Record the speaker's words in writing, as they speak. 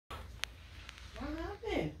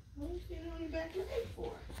back made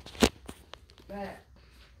for. But,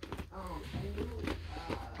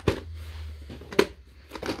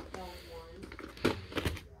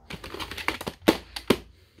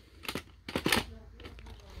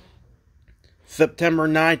 September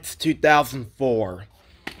 9th, 2004.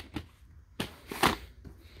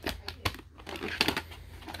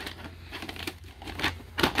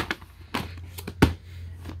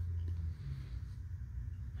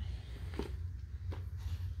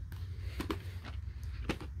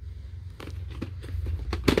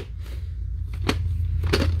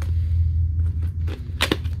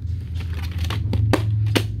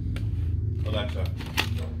 Alexa,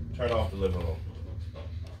 turn off the living room.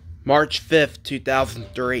 March 5th,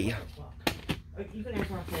 2003. you can ask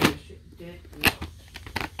my friend.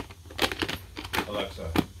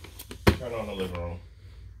 Alexa, turn on the living room.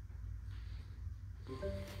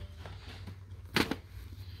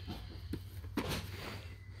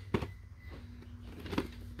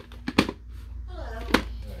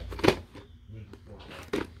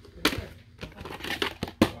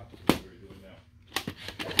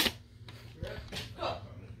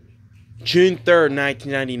 June 3rd,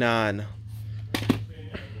 1999.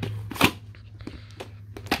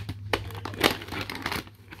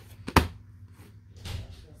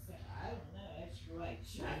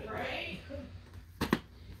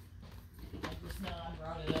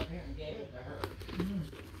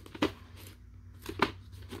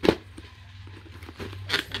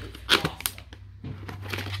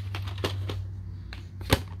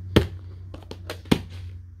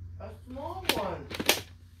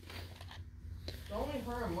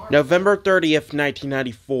 November 30th,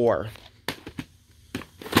 1994.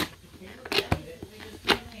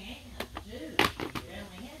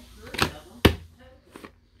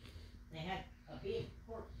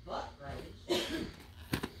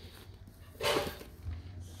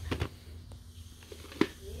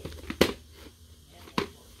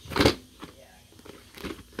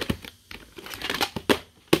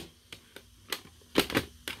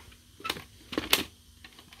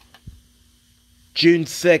 June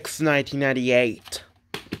 6, 1998.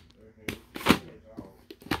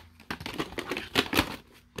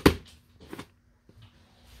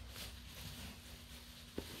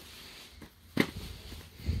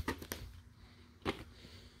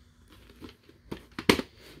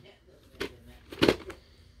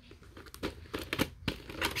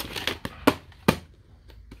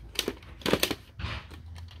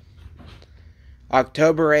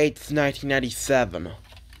 October 8th, 1997.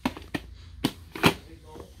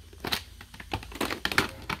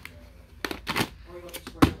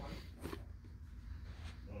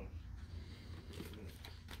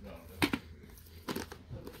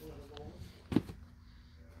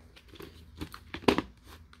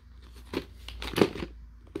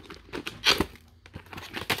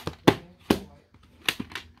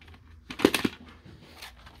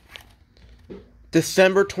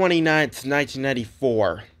 December 29th,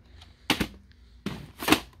 1994.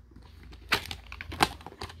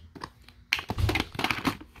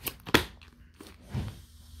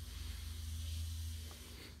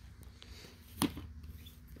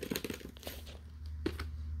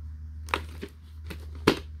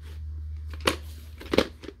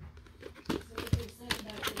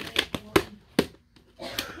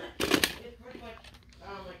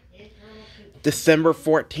 December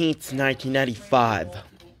 14th, 1995.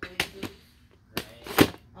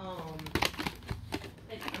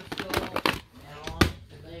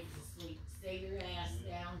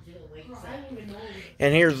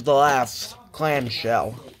 And here's the last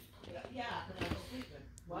clamshell.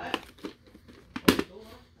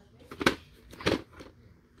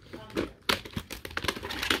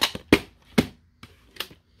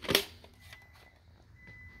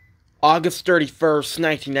 August 31st,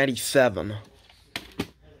 1997.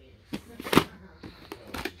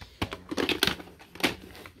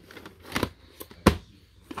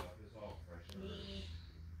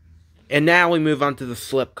 And now we move on to the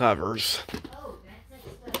slip covers.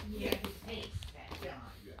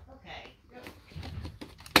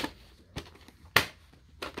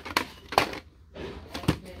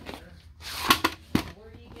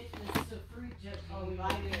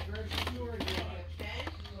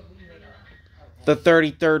 The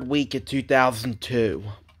 33rd week of 2002.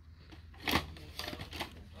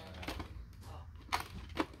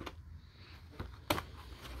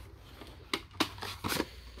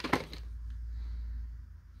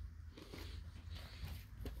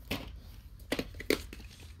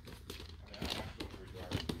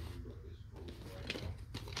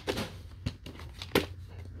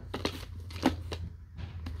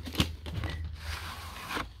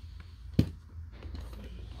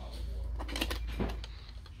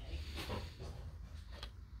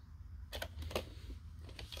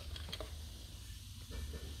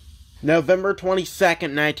 November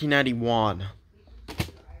 22nd, 1991.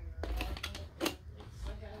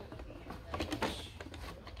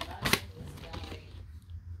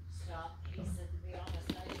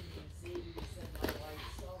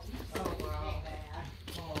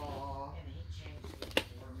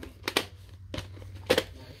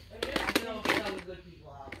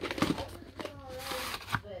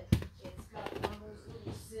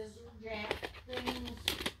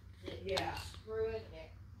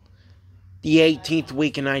 The 18th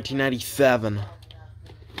week in 1997.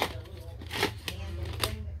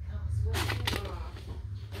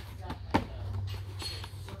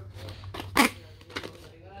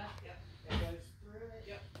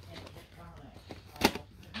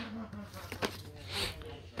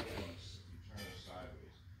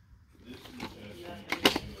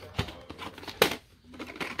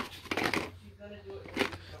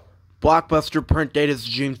 Blockbuster print date is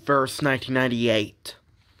June 1st, 1998.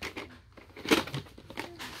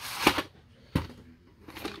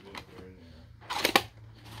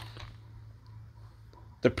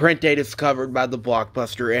 The print date is covered by the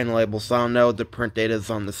Blockbuster end label, so I don't know what the print date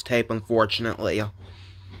is on this tape, unfortunately.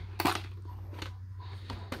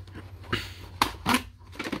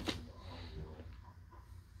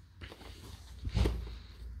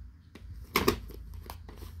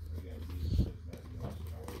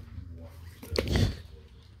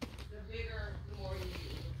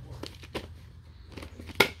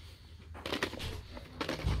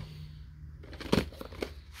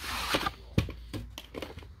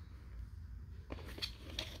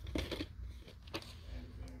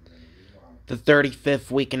 The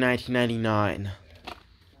 35th week in 1999.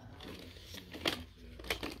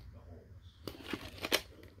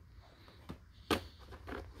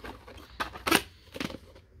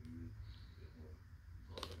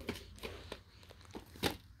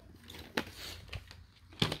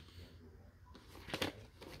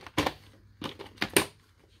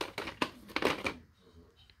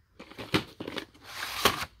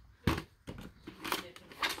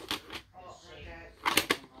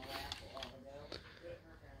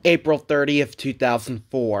 April 30th,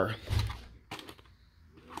 2004.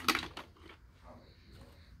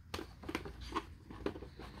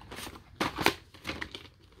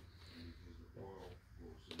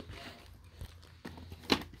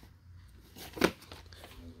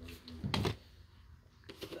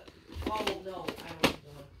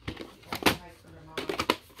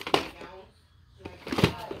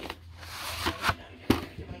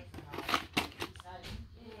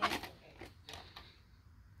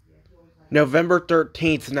 November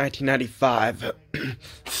 13th, 1995.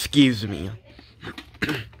 Excuse me.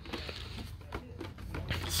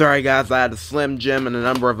 Sorry guys, I had a Slim Jim and a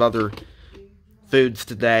number of other foods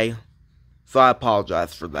today, so I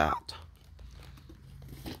apologize for that.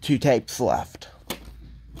 2 tapes left.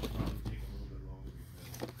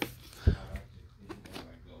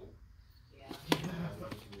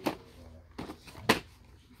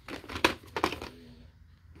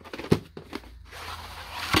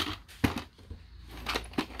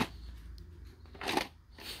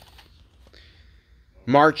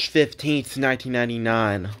 March 15th,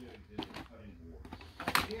 1999.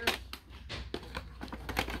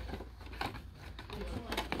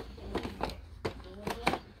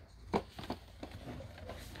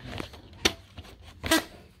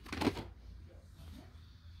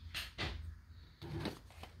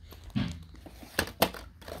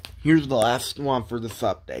 Here's the last one for this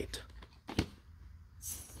update.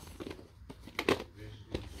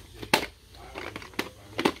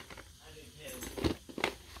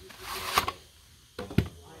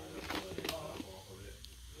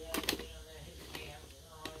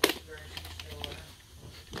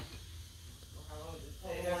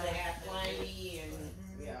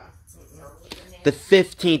 The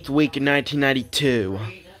 15th week in 1992.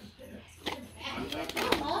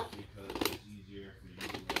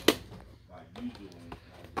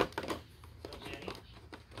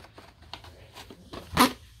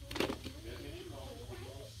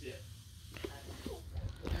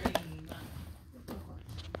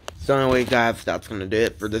 So anyway guys, that's going to do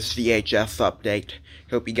it for this VHS update.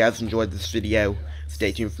 Hope you guys enjoyed this video.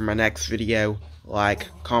 Stay tuned for my next video. Like,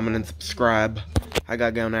 comment, and subscribe. I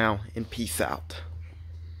gotta go now, and peace out.